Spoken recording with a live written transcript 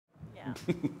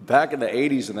Back in the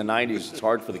 80s and the 90s, it's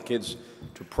hard for the kids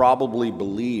to probably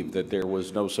believe that there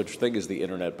was no such thing as the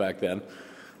internet back then.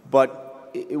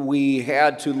 But we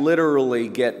had to literally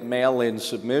get mail-in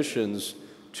submissions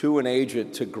to an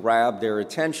agent to grab their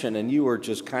attention, and you were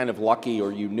just kind of lucky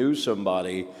or you knew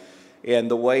somebody. And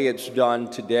the way it's done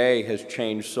today has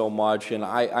changed so much. And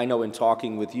I know in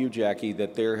talking with you, Jackie,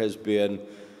 that there has been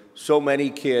so many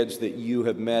kids that you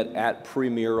have met at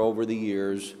Premier over the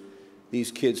years.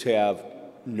 These kids have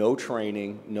no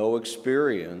training, no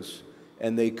experience,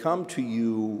 and they come to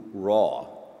you raw.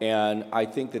 And I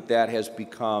think that that has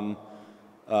become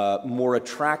more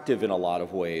attractive in a lot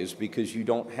of ways because you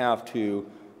don't have to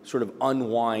sort of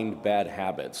unwind bad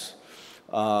habits.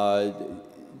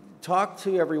 Talk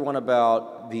to everyone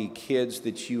about the kids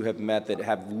that you have met that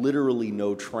have literally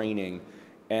no training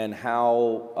and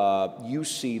how you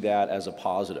see that as a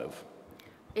positive.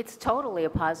 It's totally a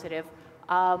positive.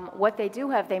 What they do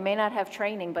have, they may not have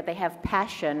training, but they have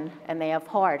passion and they have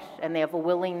heart and they have a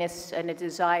willingness and a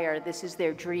desire. This is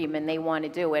their dream and they want to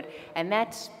do it. And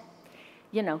that's,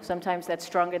 you know, sometimes that's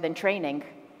stronger than training.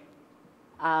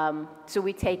 So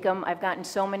we take them. I've gotten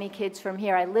so many kids from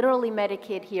here. I literally met a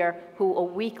kid here who a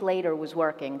week later was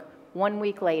working. 1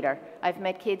 week later. I've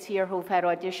met kids here who've had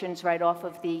auditions right off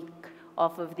of the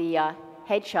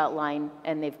headshot line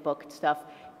and they've booked stuff.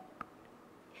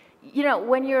 You know,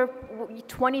 when you're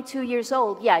 22 years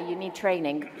old, yeah, you need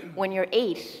training. When you're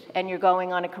 8 and you're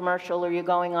going on a commercial or you're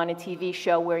going on a TV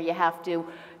show where you have to,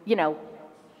 you know,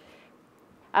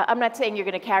 I'm not saying you're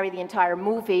going to carry the entire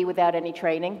movie without any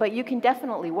training, but you can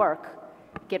definitely work.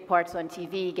 Get parts on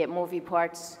TV, get movie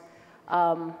parts.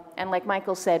 And like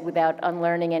Michael said, without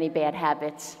unlearning any bad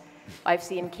habits. I've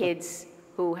seen kids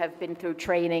who have been through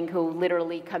training who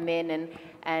literally come in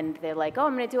and they're like, oh,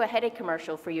 I'm going to do a headache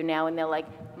commercial for you now. And they're like,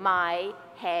 my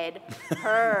head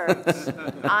hurts.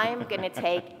 I'm going to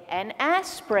take an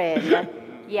aspirin.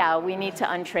 Yeah, we need to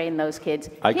untrain those kids.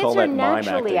 I kids call are that mime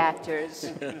naturally acting.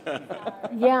 actors.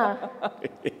 Yeah.